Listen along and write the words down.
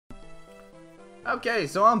Okay,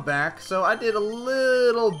 so I'm back. So I did a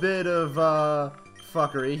little bit of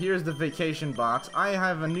fuckery. Here's the vacation box. I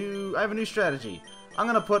have a new strategy. I'm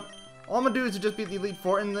gonna put all my dudes who just beat the Elite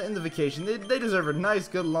Four in the vacation. They deserve a nice,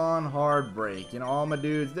 good, long, hard break. You know, all my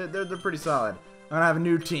dudes, they're pretty solid. I'm gonna have a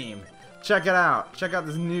new team. Check it out. Check out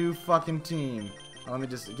this new fucking team. Let me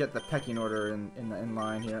just get the pecking order in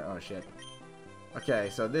line here. Oh shit. Okay,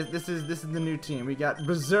 so this is the new team. We got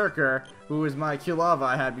Berserker, who is my Kilava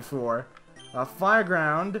I had before.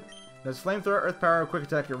 Fireground, there's Flamethrower, Earth Power, Quick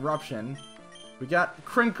Attack, Eruption. We got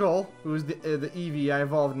Crinkle, who's the Eevee I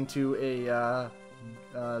evolved into a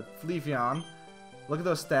Leafeon. Look at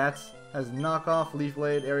those stats. Has Knockoff, Leaf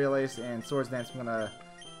Blade, Aerial Ace, and Swords Dance. I'm gonna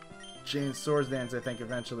change Swords Dance, I think,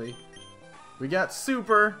 eventually. We got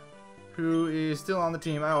Super, who is still on the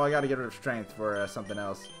team. Oh, I gotta get rid of Strength for something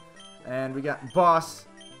else. And we got Boss,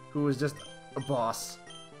 who is just a boss.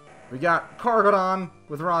 We got Cargodon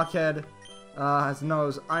with Rockhead. Has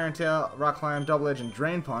Nose, Iron Tail, Rock Climb, Double Edge, and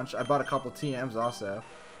Drain Punch. I bought a couple TMs also.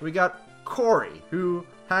 We got Corri, who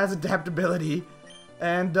has adaptability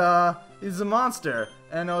and is a monster.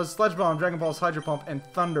 And knows Sludge Bomb, Dragon Pulse, Hydro Pump, and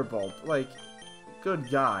Thunderbolt. Like, good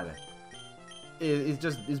God.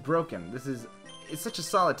 Is broken. It's such a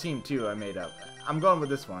solid team too. I made up. I'm going with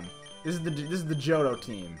this one. This is the Johto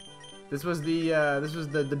team. This was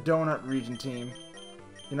the Donut region team.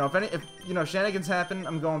 You know, if you know shenanigans happen,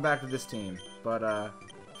 I'm going back to this team. But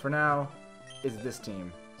for now, it's this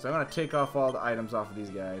team. So I'm gonna take off all the items off of these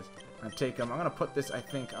guys. I'm gonna put this, I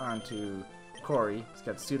think, onto Corri. It's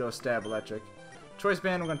got pseudo stab electric. Choice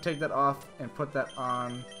band. I'm gonna take that off and put that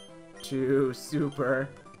on to Super,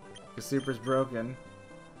 because Super's broken.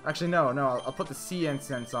 Actually, no. I'll put the Sea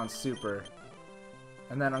Incense on Super.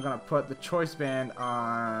 And then I'm gonna put the choice band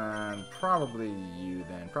on probably you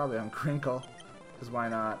then. Probably on Crinkle. Because why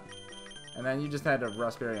not? And then you just had a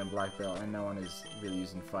Rustberry and Black Belt, and no one is really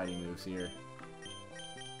using fighting moves here.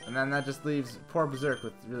 And then that just leaves poor Berserk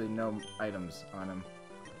with really no items on him.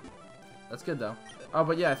 That's good though. Oh,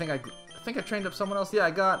 but yeah, I think I trained up someone else. Yeah,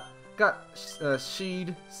 I got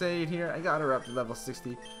Sheed Sade here. I got her up to level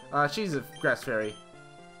 60. She's a Grass Fairy.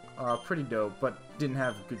 Pretty dope, but didn't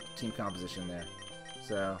have good team composition there.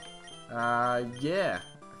 So, yeah,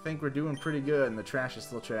 I think we're doing pretty good, and the trash is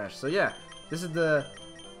still trash. So yeah, this is the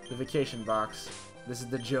vacation box. This is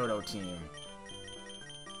the Johto team.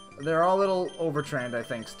 They're all a little overtrained, I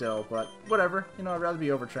think, still, but whatever. You know, I'd rather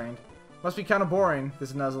be overtrained. Must be kind of boring,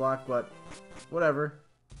 this Nuzlocke, but whatever.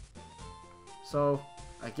 So,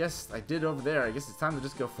 I guess I did over there. I guess it's time to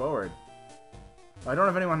just go forward. I don't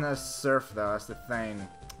have anyone that has Surf, though. That's the thing.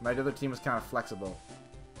 My other team was kind of flexible.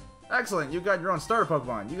 Excellent, you got your own starter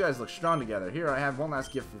Pokemon. You guys look strong together. Here, I have one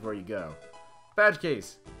last gift before you go. Badge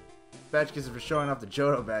case. Badge case is for showing off the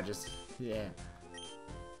Johto badges. Yeah.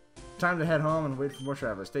 Time to head home and wait for more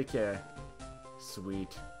travelers. Take care.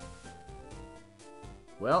 Sweet.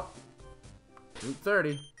 Well, Route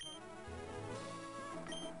 30.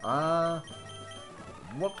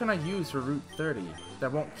 What can I use for Route 30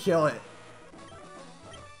 that won't kill it?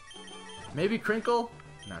 Maybe Crinkle?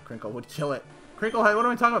 Nah, Crinkle would kill it. Crinkle has, what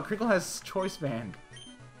am I talking about? Crinkle has Choice Band.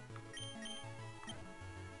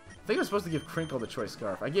 I think I was supposed to give Crinkle the Choice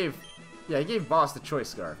Scarf. I gave Boss the Choice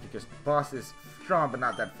Scarf because Boss is strong but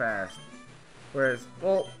not that fast. Whereas,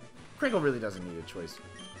 well, Crinkle really doesn't need a Choice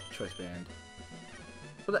Band.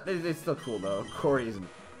 But it's still cool though. Corri is, oh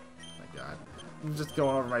my god. I'm just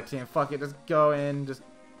going over my team. Fuck it, just go in, just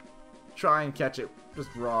try and catch it, just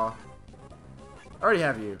raw. I already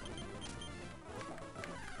have you.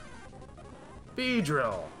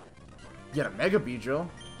 Beedrill. Get a Mega Beedrill.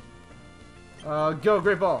 Go,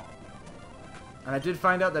 Great Ball. And I did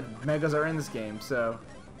find out that Megas are in this game, so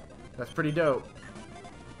that's pretty dope.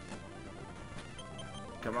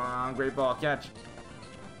 Come on, Great Ball, catch.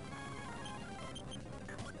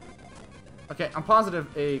 Okay, I'm positive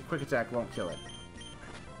a Quick Attack won't kill it.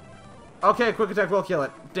 Okay, Quick Attack will kill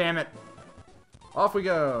it. Damn it. Off we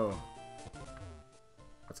go.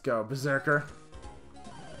 Let's go, Berserker.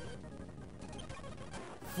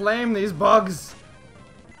 Flame these bugs.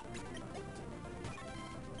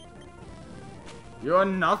 You're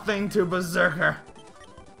nothing to Berserker.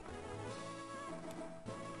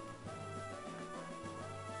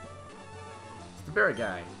 It's the berry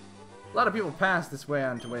guy. A lot of people pass this way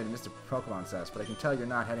on to way to Mr. Pokemon Sass, but I can tell you're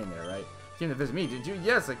not heading there, right? You came to visit me, did you?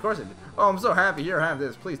 Yes, of course I did. Oh, I'm so happy. Here, have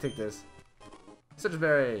this. Please take this. Such a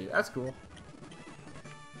berry. That's cool.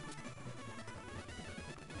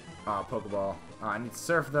 Oh, Pokeball. Oh, I need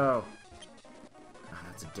Surf, though. Oh,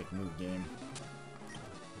 that's a dick move game.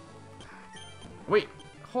 Wait.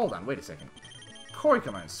 Hold on. Wait a second. Corri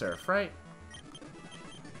come on Surf, right?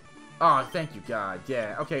 Oh, thank you, God.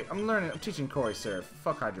 Yeah. Okay, I'm teaching Corri Surf.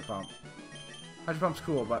 Fuck Hydro Pump. Hydro Pump's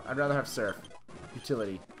cool, but I'd rather have Surf.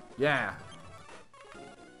 Utility. Yeah.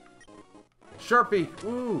 Sharpie.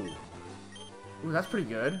 Ooh. Ooh, that's pretty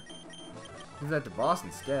good. Give that to Boss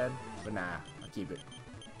instead. But nah, I'll keep it.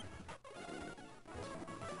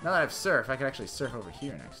 Now that I have Surf, I can actually surf over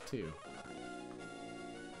here next, too.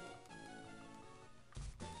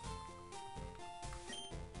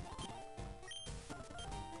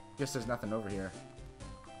 Guess there's nothing over here.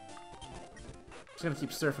 Just gonna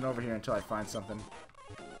keep surfing over here until I find something.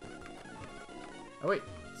 Oh wait,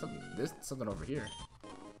 there's something over here.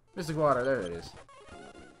 Mystic water, there it is.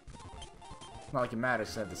 Not like it matters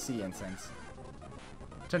because I have the sea incense.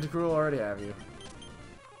 Tentacruel, already have you.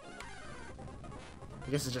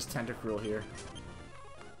 I guess it's just Tentacruel here.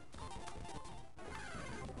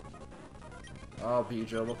 Oh,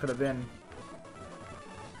 Beedrill, what could have been?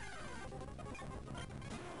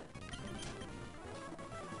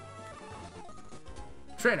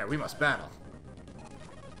 Trainer, we must battle.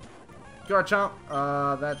 Garchomp,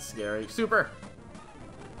 that's scary. Super!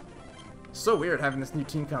 So weird having this new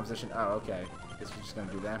team composition. Oh, okay. Guess we're just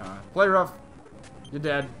gonna do that, huh? Play rough! You're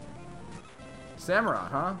dead.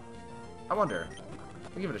 Samurott, huh? I wonder.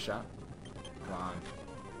 I'll give it a shot. Come on.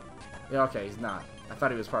 Yeah, okay, he's not. I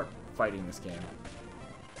thought he was part fighting this game.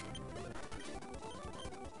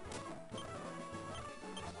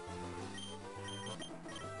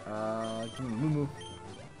 Give me Moo Moo.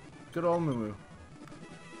 Good old Moo Moo.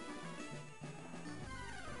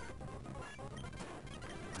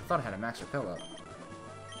 I thought I had a max repel up.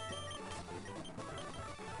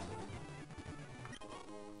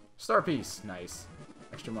 Star Piece. Nice.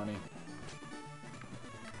 Extra money.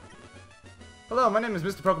 Hello, my name is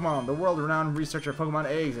Mr. Pokemon, the world-renowned researcher of Pokemon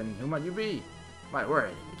eggs, and who might you be? My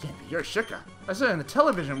word, it can't be. You're Shika. I saw you on the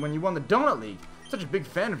television when you won the Donut League. Such a big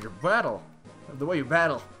fan of your battle. Of the way you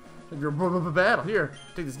battle. Of your battle. Here,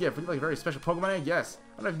 take this gift. Would you like a very special Pokemon egg? Yes.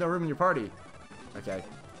 I don't have no room in your party. Okay.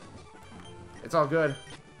 It's all good.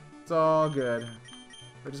 It's all good.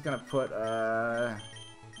 We're just gonna put,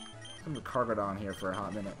 some of the Cargadon here for a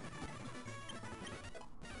hot minute.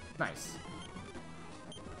 Nice.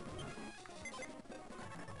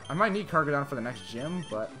 I might need Cargadon for the next gym,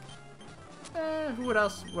 but who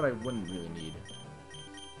else would I wouldn't really need?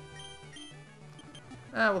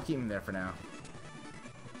 We'll keep him there for now.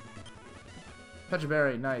 Pecha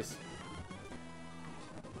Berry, nice.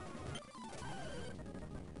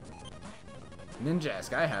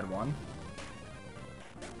 Ninjask, I had one.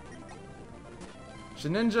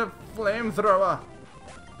 Shedinja Flamethrower.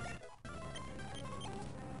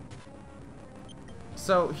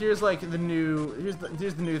 So here's like the new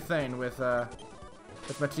here's the new thing with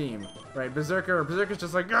my team, right? Berserker's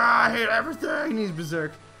just like, I hate everything. He's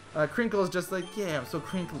Berserk. Crinkle's just like, yeah, I'm so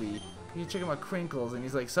crinkly. You check out my Crinkles, and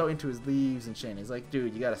he's like so into his leaves and shit. He's like,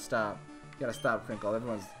 dude, you gotta stop. You gotta stop, Crinkle.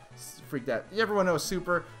 Everyone's freaked out. Everyone knows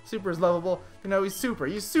Super. Super is lovable. You know, he's super.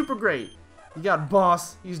 He's super great. You got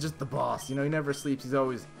Boss. He's just the boss. You know, he never sleeps. He's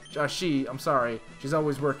always I'm sorry. She's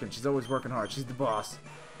always working. She's always working hard. She's the boss.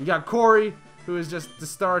 You got Corri, who is just the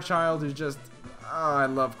star child. Who's just, oh, I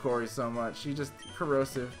love Corri so much. She's just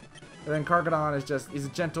corrosive. And then Cargadon is just, he's a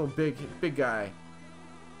gentle, big guy.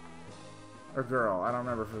 Or girl. I don't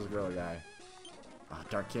remember if it was a girl or guy. Oh,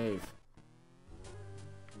 Dark Cave.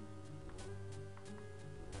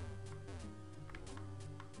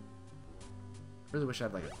 Really wish I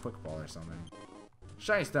had like a quick ball or something.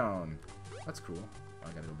 Shiny Stone. That's cool. Oh,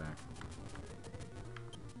 I gotta go back.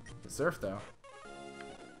 The Surf though.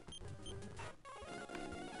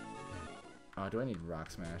 Oh, do I need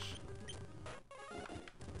Rock Smash?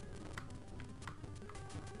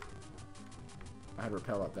 I had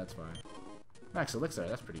Repel up, that's fine. Max Elixir,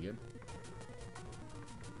 that's pretty good.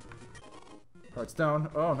 Heartstone.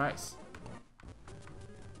 Oh, nice.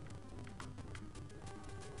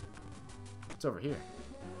 It's over here.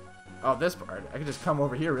 Oh, this part. I can just come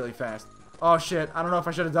over here really fast. Oh, shit. I don't know if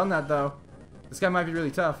I should have done that, though. This guy might be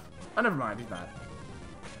really tough. Oh, never mind. He's not.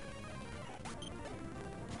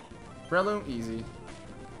 Breloom, easy.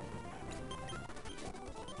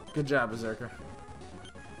 Good job, Berserker.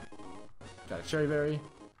 Got a Cherry Berry.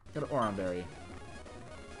 Got an Oron Berry.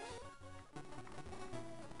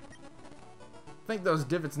 I think those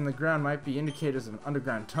divots in the ground might be indicators of an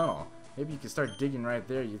underground tunnel. Maybe you can start digging right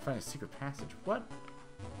there. You'd find a secret passage. What?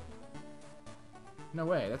 No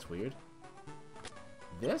way. That's weird.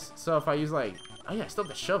 This? So if I use like... Oh yeah, I still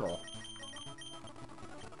have the shovel.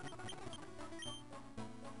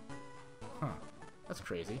 Huh. That's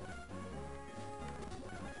crazy.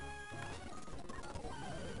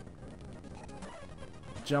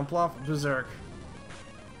 Jump off Berserk.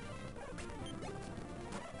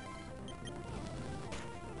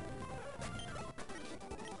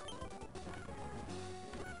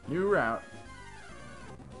 New route.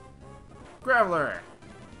 Graveler!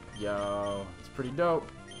 Yo, it's pretty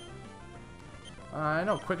dope. I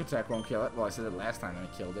know quick attack won't kill it. Well, I said it last time and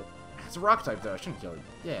I killed it. It's a rock type though, I shouldn't kill it.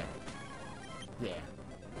 Yeah. Yeah.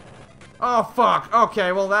 Oh, fuck!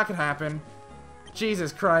 Okay, well that could happen.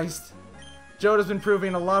 Jesus Christ. Johto's been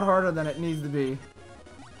proving a lot harder than it needs to be.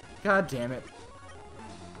 God damn it.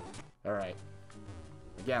 Alright.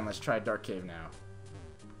 Again, let's try Dark Cave now.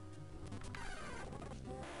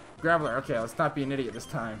 Graveler, okay, let's not be an idiot this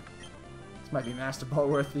time. This might be Master Ball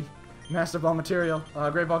worthy. Master Ball material.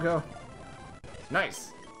 Great Ball, go.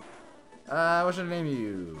 Nice. What should I name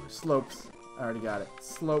you? Slopes. I already got it.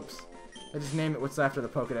 Slopes. I just name it what's after the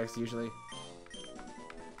Pokedex usually.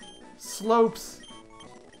 Slopes.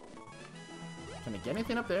 Can I get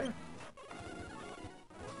anything up there?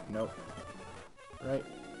 Nope. Right?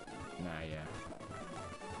 Nah, yeah.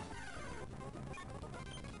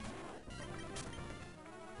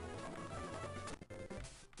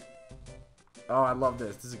 Oh, I love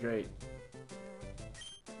this. This is great.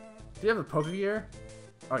 Do you have the Poke Gear?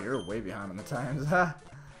 Oh, you're way behind on the times.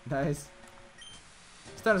 Nice.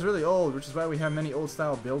 This town is really old, which is why we have many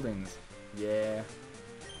old-style buildings. Yeah.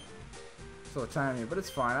 Still a time here, but it's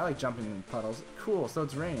fine. I like jumping in puddles. Cool, so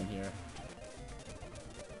it's raining here.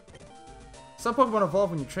 Some Pokemon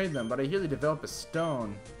evolve when you trade them, but I hear they develop a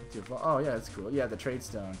stone to evolve. Oh, yeah, that's cool. Yeah, the trade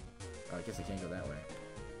stone. Oh, I guess I can't go that way.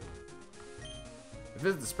 I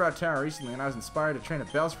visited the Sprout Tower recently, and I was inspired to train a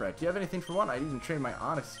Bellsprout. Do you have anything for one? I even trained my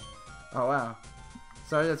Onix. Oh, wow.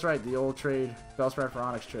 Sorry, that's right. The old trade. Bellsprout for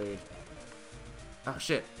Onix trade. Oh,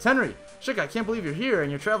 shit. It's Henry! Shika, I can't believe you're here,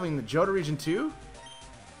 and you're traveling the Johto region too?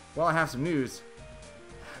 Well, I have some news.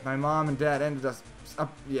 My mom and dad ended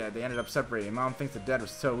up separating. Mom thinks that dad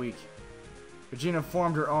was so weak. Regina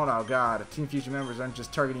formed her own. Oh god, Team Future members aren't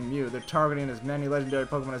just targeting Mew, they're targeting as many legendary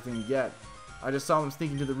Pokemon as they can get. I just saw them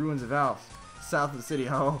sneaking to the ruins of Alps, south of the city.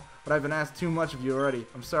 Oh, but I've been asked too much of you already.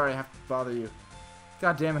 I'm sorry I have to bother you.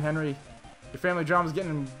 God damn it, Henry. Your family drama's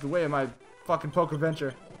getting in the way of my fucking poke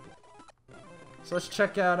adventure. So let's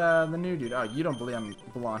check out the new dude. Oh, you don't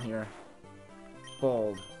belong here.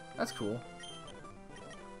 Bold. That's cool.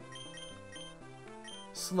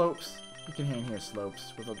 Slopes. You can hang here,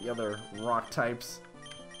 Slopes, with the other rock types.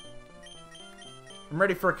 I'm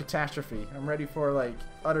ready for a catastrophe. I'm ready for, like,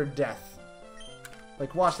 utter death.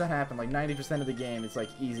 Like, watch that happen. Like, 90% of the game is, like,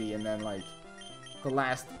 easy, and then, like, the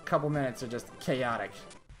last couple minutes are just chaotic.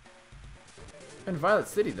 In Violet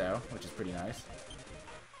City, though, which is pretty nice.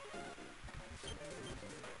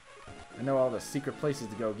 I know all the secret places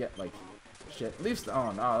to go get, like, shit. Leaf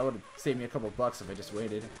Stone. Oh, that would have saved me a couple bucks if I just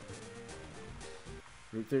waited.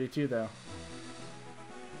 Route 32, though.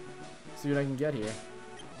 See what I can get here.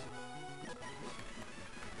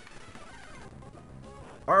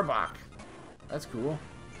 Arbok. That's cool.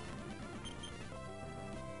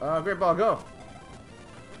 Great Ball, go.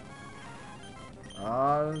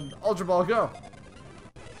 Ultra Ball, go.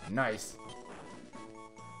 Nice.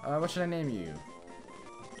 What should I name you?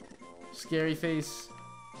 Scary Face.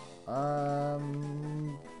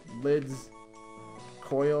 Lids.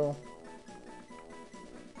 Coil.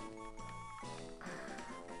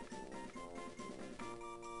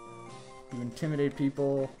 You intimidate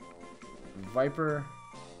people. Viper.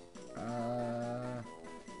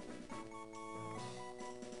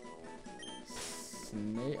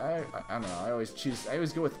 Snake. I don't know. I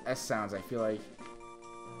always go with S sounds. I feel like.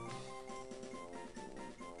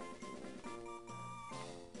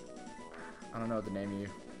 I don't know what to name you.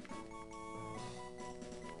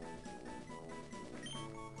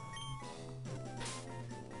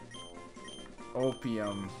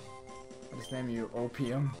 Opium. I'll just name you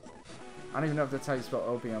Opium. I don't even know if that's how you spell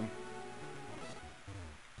opium.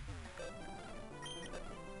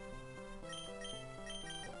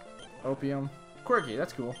 Opium. Quirky,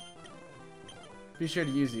 that's cool. Be sure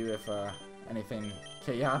to use you if anything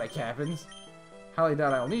chaotic happens. Highly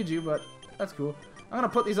doubt I'll need you, but that's cool. I'm gonna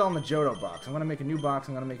put these all in the Johto box. I'm gonna make a new box.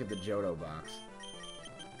 I'm gonna make it the Johto box.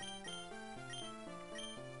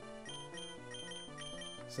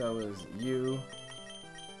 So is you.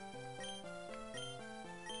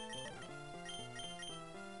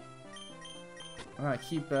 I'm gonna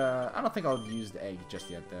keep, I don't think I'll use the egg just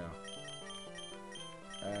yet, though.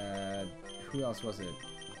 Who else was it?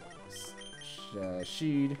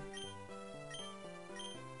 Sheed.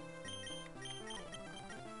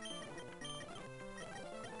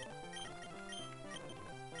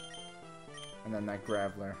 And then that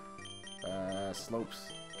Graveler.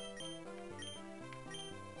 Slopes.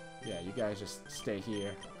 Yeah, you guys just stay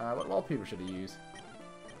here. What wallpaper should I use?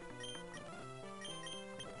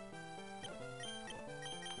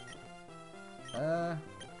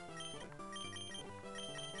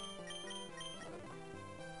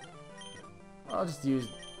 I'll just use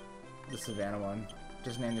the Savannah one.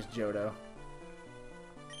 Just name this Johto.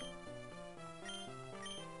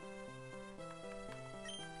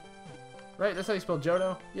 Right, that's how you spell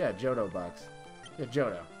Johto? Yeah, Johto box. Yeah,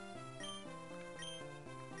 Johto.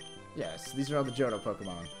 Yes, these are all the Johto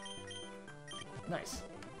Pokemon. Nice.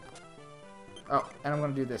 Oh, and I'm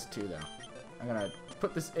gonna do this too, though. I'm gonna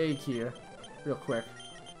put this egg here, real quick.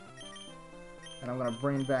 And I'm gonna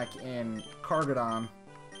bring back in Cargadon.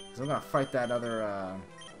 Because I'm gonna fight that other, I'm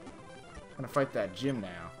gonna fight that gym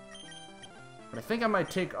now. But I think I might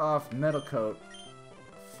take off Metal Coat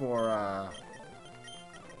for,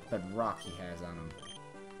 that rock he has on him.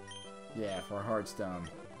 Yeah, for a hard stone.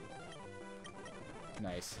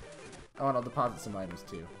 Nice. Oh, and I'll deposit some items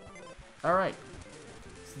too. Alright.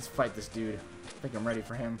 Let's fight this dude. I think I'm ready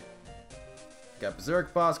for him. Got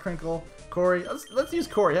Berserk, Boss, Crinkle, Corri. Let's use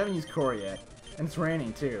Corri. I haven't used Corri yet. And it's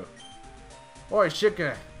raining too. Oi,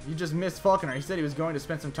 Shika. You just missed Falconer. He said he was going to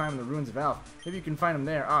spend some time in the Ruins of Alph. Maybe you can find him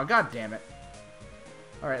there. Oh, god damn it.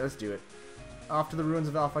 Alright, let's do it. Off to the Ruins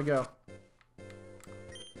of Alph I go.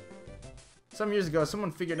 Some years ago,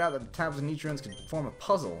 someone figured out that the tablets and niche runes could form a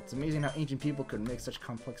puzzle. It's amazing how ancient people could make such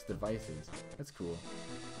complex devices. That's cool.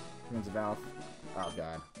 Ruins of Alph. Oh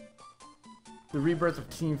god. The rebirth of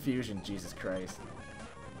Team Fusion. Jesus Christ.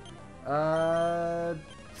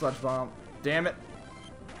 Sludge Bomb. Damn it.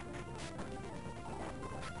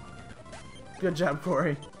 Good job,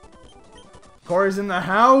 Corri. Corri's in the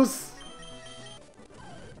house!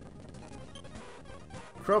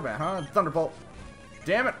 Crobat, huh? Thunderbolt.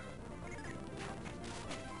 Damn it!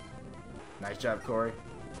 Nice job, Corri.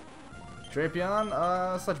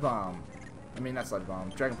 Drapion, Sludge Bomb. I mean, not Sludge Bomb.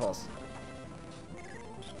 Dragon Pulse.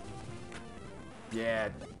 Yeah,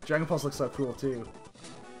 Dragon Pulse looks so cool, too.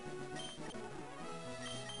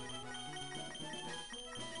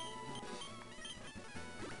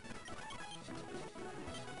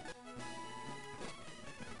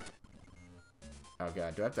 Oh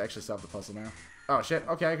god, do I have to actually solve the puzzle now? Oh shit,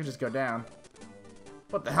 okay, I can just go down.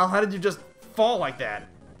 What the hell? How did you just fall like that?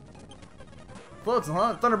 Floats,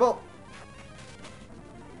 huh? Thunderbolt!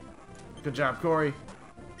 Good job, Corri.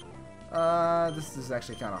 This is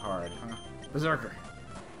actually kind of hard, huh? Berserker.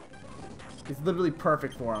 It's literally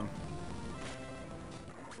perfect for him.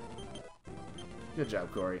 Good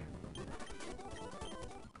job, Corri.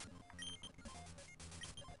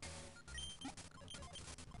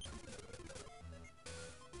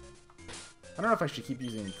 I don't know if I should keep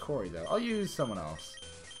using Corri, though. I'll use someone else.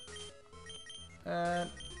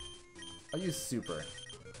 I'll use Super.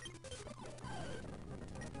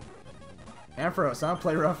 Ampharos, huh?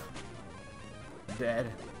 Play rough.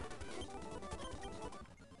 Dead.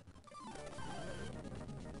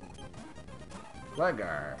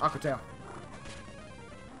 Gligar. Aqua Tail.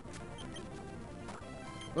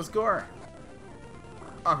 Let's score.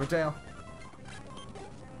 Aqua Tail.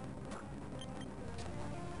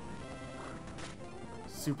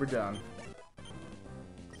 Super done.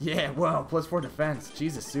 Yeah, whoa, +4 defense.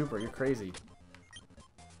 Jesus, Super, you're crazy.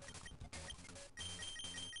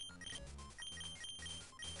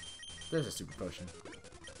 There's a Super Potion.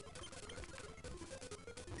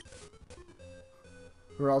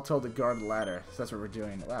 We're all told to guard the ladder, so that's what we're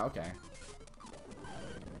doing. Wow, okay.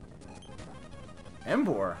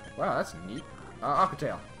 Emboar. Wow, that's neat. Aqua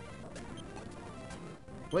Tail.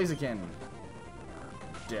 Blaziken.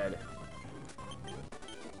 Dead.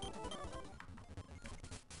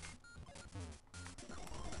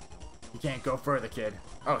 You can't go further, kid.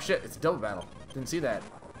 Oh shit, it's a double battle. Didn't see that.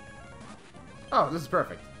 Oh, this is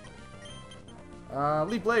perfect.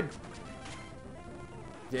 Leaf Blade.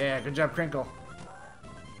 Yeah, good job, Crinkle.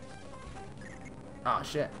 Oh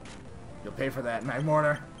shit. You'll pay for that,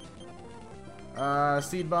 Magmortar.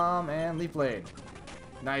 Seed Bomb and Leaf Blade.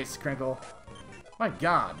 Nice, Crinkle. My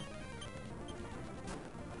god.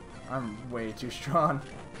 I'm way too strong.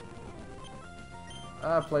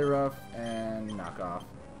 Play rough and knock off.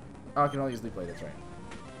 Oh, I can only use Leaf Blade, that's right.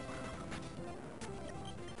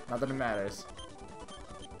 Not that it matters.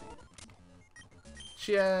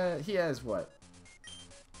 He has what?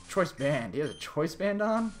 Choice Band. He has a Choice Band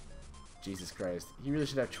on? Jesus Christ. He really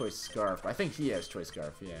should have Choice Scarf. I think he has Choice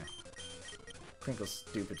Scarf, yeah. Crinkle's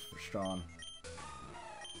stupid for strong.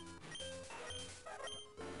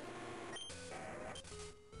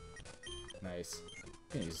 Nice. I'm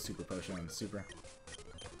gonna use a Super Potion on the Super.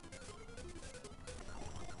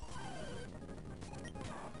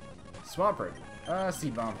 Swampert.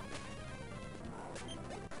 Seed Bomb.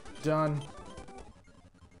 Done.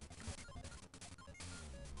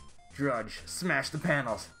 Drudge. Smash the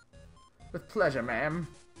panels. With pleasure, ma'am.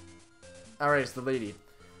 Alright, it's the lady.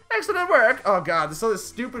 Excellent work! Oh god, so this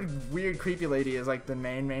stupid, weird, creepy lady is like the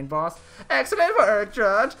main boss. Excellent work,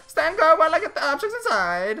 Judge! Stand guard while I get the objects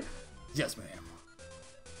inside! Yes, ma'am.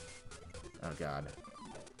 Oh god.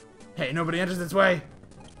 Hey, nobody enters this way!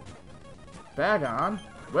 Bag on.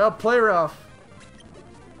 Well, play rough.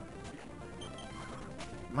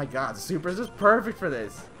 My god, Super is just perfect for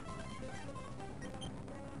this.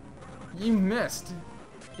 You missed.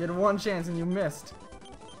 You had one chance and you missed.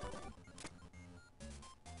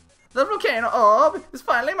 The volcano orb is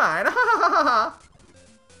finally mine. Ha ha ha ha.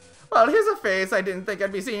 Well, here's a face I didn't think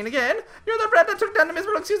I'd be seeing again. You're the bread that took down the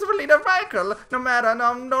miserable excuse of a leader, Michael. No matter,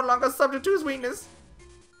 I'm no longer subject to his weakness.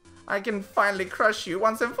 I can finally crush you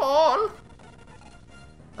once and for all.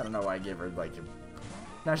 I don't know why I gave her like a...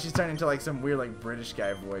 Now she's turning into like some weird like British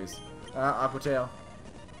guy voice. Aquatail.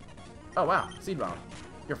 Oh wow, Seed Bomb.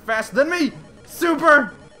 You're faster than me!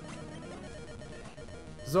 Super!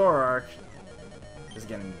 Zoroark is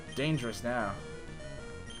getting dangerous now.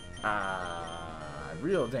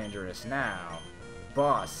 Real dangerous now.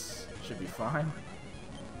 Boss should be fine.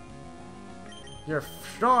 You're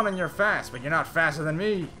strong and you're fast, but you're not faster than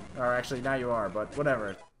me. Or actually, now you are, but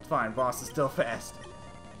whatever. It's fine, boss is still fast.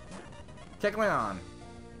 Kecleon.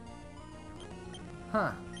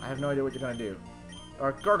 Huh, I have no idea what you're gonna do.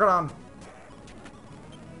 Or Gorgodon.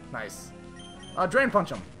 Nice. Drain Punch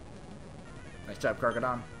him. Nice job,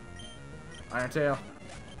 Gorgodon. Iron Tail.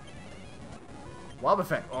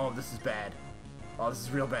 Wobbuffet. Oh, this is bad. Oh, this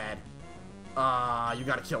is real bad. You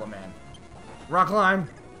gotta kill him, man. Rock Climb.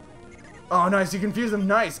 Oh, nice. You confused him.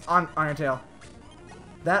 Nice. On Iron Tail.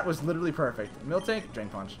 That was literally perfect. Miltank, Drain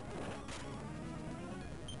Punch.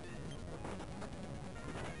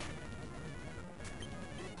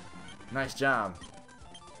 Nice job.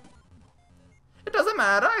 It doesn't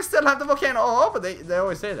matter. I still have the volcano orb, but they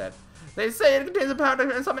always say that. They say it contains a power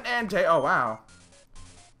to summon Entei. Oh, wow.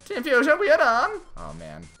 Team Fusion, we are done. Oh,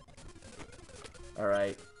 man.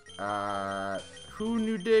 Alright. Who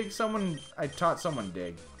knew dig? Someone... I taught someone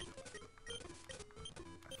dig.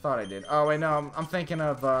 I thought I did. Oh, wait, no. I'm thinking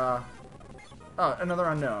of, Oh, another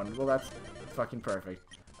unknown. Well, that's fucking perfect.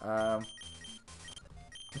 I'm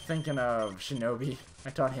thinking of Shinobi. I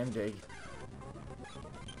taught him dig.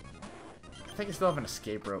 I think I still have an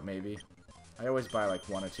escape rope, maybe. I always buy, like,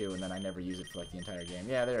 1 or 2, and then I never use it for, like, the entire game.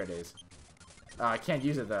 Yeah, there it is. Oh, I can't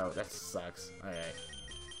use it, though. That sucks. Alright.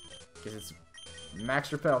 Because it's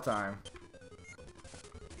max repel time.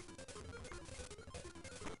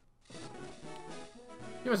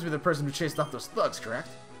 You must be the person who chased off those thugs, correct?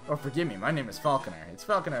 Oh, forgive me. My name is Falconer. It's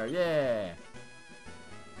Falconer. Yeah!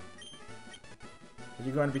 Are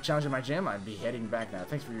you going to be challenging my gym? I'd be heading back now.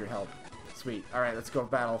 Thanks for your help. Sweet. Alright, let's go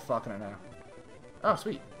battle Falconer now. Oh,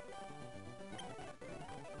 sweet.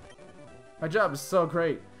 My job is so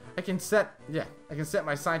great. I can set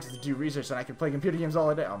my scientists to do research and I can play computer games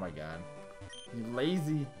all day. Oh my god. You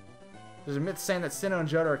lazy. There's a myth saying that Sinnoh and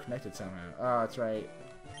Johto are connected somehow. Oh, that's right.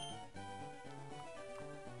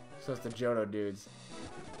 So it's the Johto dudes.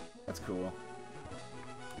 That's cool.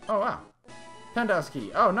 Oh, wow.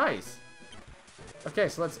 Pendowski. Oh, nice. Okay,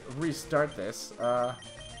 so let's restart this.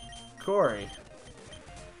 Corri.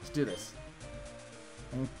 Let's do this.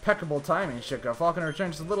 Impeccable timing, Shika. Falconer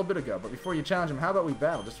returned just a little bit ago, but before you challenge him, how about we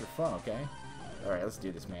battle just for fun, okay? Alright, let's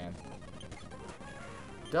do this, man.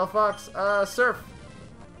 Delphox, Surf.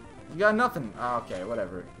 You got nothing. Oh, okay,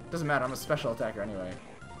 whatever. Doesn't matter, I'm a special attacker anyway.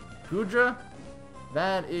 Gudra?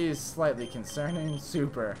 That is slightly concerning.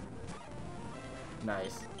 Super.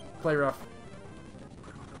 Nice. Play rough.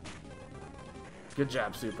 Good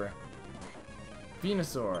job, Super.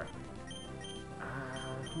 Venusaur.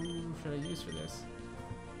 Who should I use for this?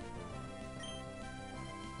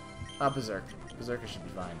 Berserk. Berserker should be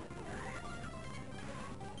fine.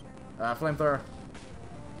 Flamethrower.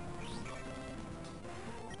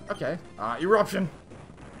 Okay. Eruption!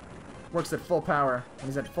 Works at full power. When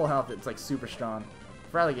he's at full health, it's like super strong.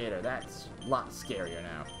 For Alligator, that's a lot scarier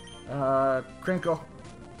now. Crinkle.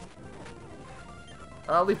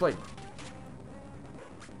 Leaf Blade.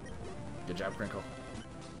 Good job, Crinkle.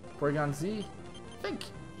 Porygon Z. I think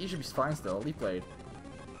you should be fine still. Leaf Blade.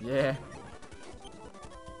 Yeah.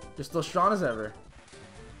 You're still strong as ever.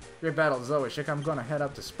 Great battle as always, Shik. I'm gonna head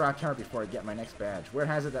up to Sprout Tower before I get my next badge. Word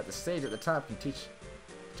has it that the stage at the top can teach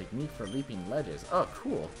technique for leaping ledges. Oh,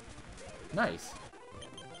 cool. Nice.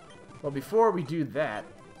 Well, before we do that,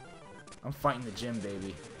 I'm fighting the gym,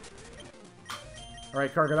 baby.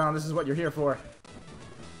 Alright, Cargadon, this is what you're here for.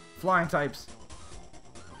 Flying types.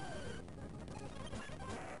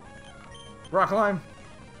 Rock Climb.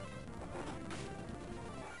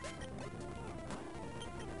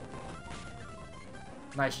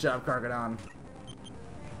 Nice job, Cargadon.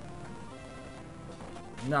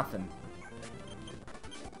 Nothing.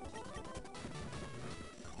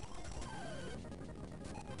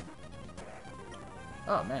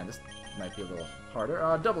 Oh man, this might be a little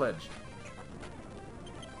harder. Double edge.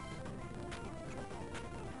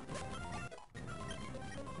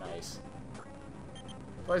 Nice.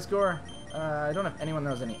 Do I score? I don't have anyone that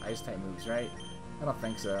knows any ice type moves, right? I don't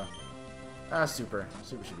think so. Super.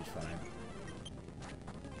 Super should be fine.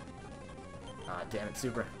 Damn it,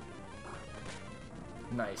 super.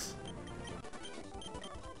 Nice.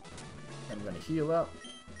 I'm gonna heal up.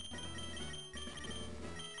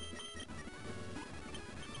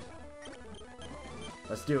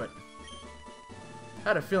 Let's do it. I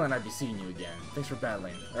had a feeling I'd be seeing you again. Thanks for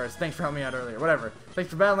battling. Or thanks for helping me out earlier. Whatever. Thanks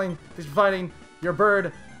for battling. Thanks for fighting. You're a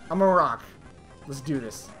bird. I'm a rock. Let's do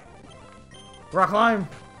this. Rock climb.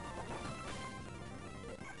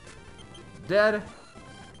 Dead.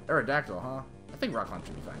 Aerodactyl, huh? I think rock climb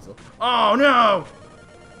should be fine still. Oh no!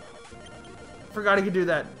 Forgot he could do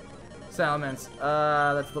that. Salamence.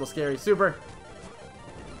 That's a little scary. Super.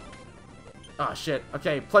 Oh shit.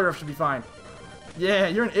 Okay, play rough should be fine. Yeah,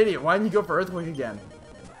 you're an idiot. Why didn't you go for Earthquake again?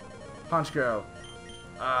 Punch Grow.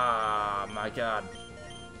 Ah, my god.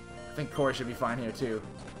 I think Corri should be fine here, too.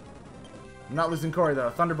 I'm not losing Corri, though.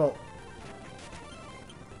 Thunderbolt.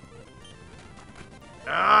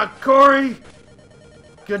 Ah, Corri!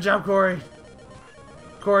 Good job, Corri.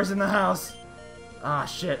 Corri's in the house. Ah,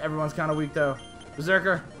 shit. Everyone's kind of weak, though.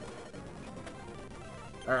 Berserker.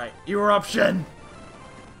 Alright, Eruption!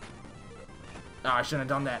 Ah, I shouldn't have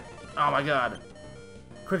done that. Oh, my god.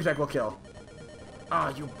 Quick attack will kill.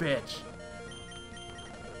 Ah, you bitch.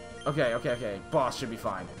 Okay, okay, okay. Boss should be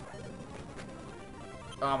fine.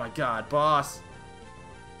 Oh my god, boss.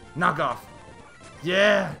 Knock off.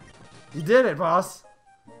 Yeah! You did it, boss!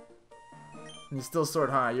 And you're still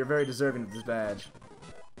sword high. You're very deserving of this badge.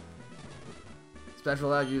 This badge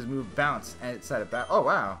will allow you to use move bounce and inside of battle. Oh,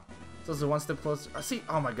 wow. So it's one step closer. See,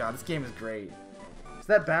 oh my god, this game is great. Is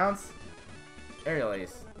that bounce? Aerial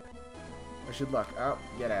Ace. Wish you luck. Oh,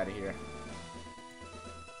 get out of here.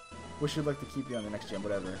 Wish you luck to keep you on the next gym,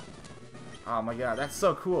 whatever. Oh my god, that's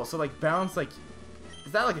so cool. So like bounce, like,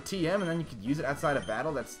 is that like a TM and then you could use it outside of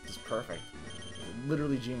battle? That's just perfect.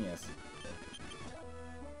 Literally genius.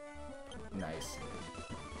 Nice.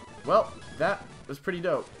 Well, that was pretty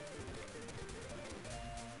dope.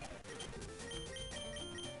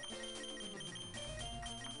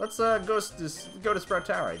 Let's go to Sprout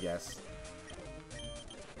Tower, I guess.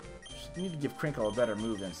 You need to give Crinkle a better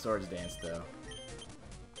move than Swords Dance, though.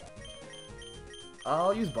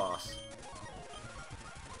 I'll use Boss.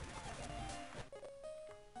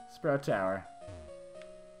 Sprout Tower.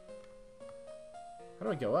 How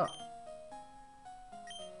do I go up?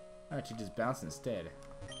 I actually just bounce instead.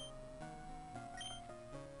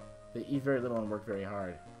 They eat very little and work very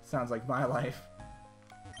hard. Sounds like my life.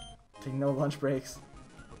 Take no lunch breaks.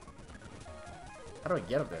 How do I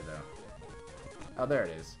get up there, though? Oh, there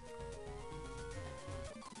it is.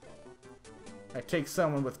 It takes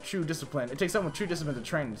someone with true discipline. It takes someone with true discipline to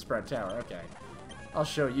train in Sprout Tower. Okay. I'll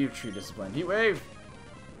show you true discipline. Heat Wave!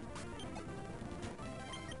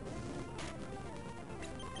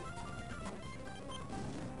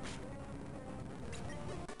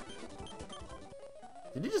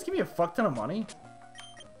 Did you just give me a fuck ton of money?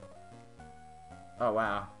 Oh,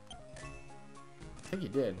 wow. I think you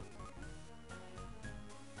did.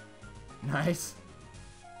 Nice.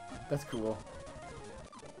 That's cool.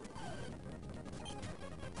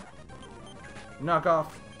 Knockoff.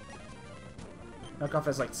 Knockoff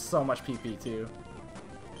has like so much PP too.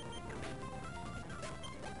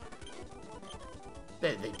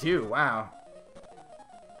 They do, wow.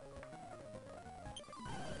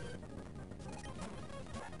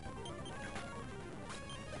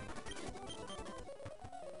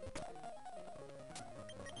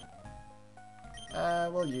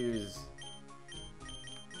 We'll use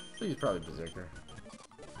probably Berserker.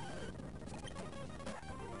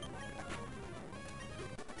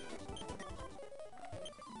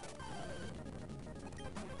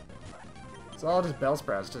 It's all just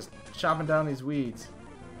Bellsprouts, just chopping down these weeds.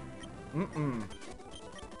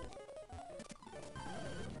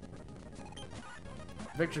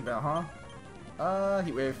 Victory Bell, huh?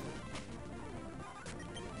 Heat Wave.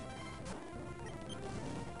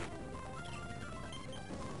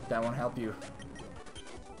 That won't help you.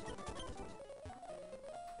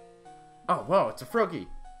 Oh, whoa, it's a Froakie.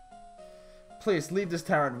 Please, leave this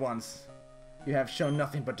tower at once. You have shown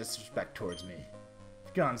nothing but disrespect towards me.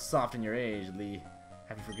 You've gone soft in your age, Lee.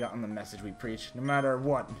 Have you forgotten the message we preach? No matter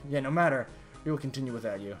what, no matter, we will continue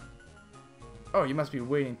without you. Oh, you must be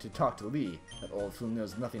waiting to talk to Lee. That old fool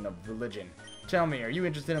knows nothing of religion. Tell me, are you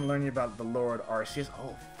interested in learning about the Lord Arceus?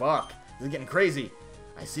 Oh, fuck. This is getting crazy.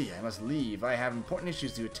 I see, I must leave. I have important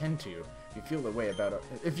issues to attend to. If you feel the way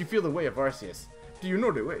of Arceus. Do you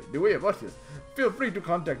know the way? The way of Arceus. Feel free to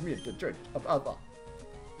contact me at the church. God,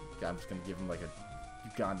 I'm just gonna give him like a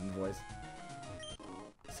Ugandan voice.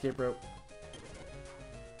 Escape rope.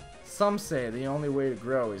 Some say the only way to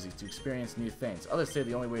grow is to experience new things. Others say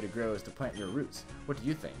the only way to grow is to plant your roots. What do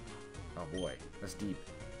you think? Oh boy, that's deep.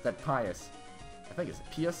 That pious. I think it's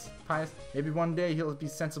pious? Pious? Maybe one day he'll be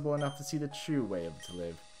sensible enough to see the true way to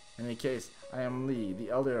live. In any case, I am Lee, the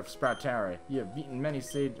elder of Sprout Tower. You have beaten many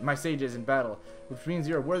my sages in battle, which means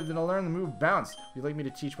you are worthy to learn the move Bounce. Would you like me to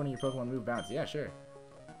teach one of your Pokemon the move Bounce? Yeah, sure.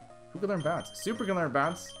 Who can learn Bounce? Super can learn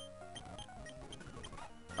Bounce.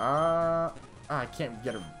 I can't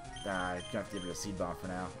get a... I'm gonna have to get rid of Seed Bomb for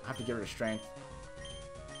now. I have to get rid of Strength.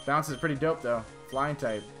 Bounce is pretty dope, though. Flying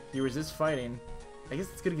type. He resists fighting. I guess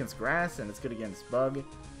it's good against Grass, and it's good against Bug.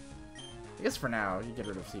 I guess for now, you get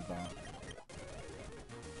rid of Seed Bomb.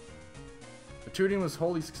 The tutoring was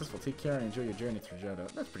wholly successful. Take care and enjoy your journey through Johto.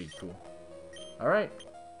 That's pretty cool. Alright.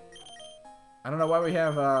 I don't know why we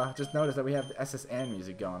have, just noticed that we have the SSN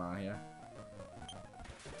music going on here.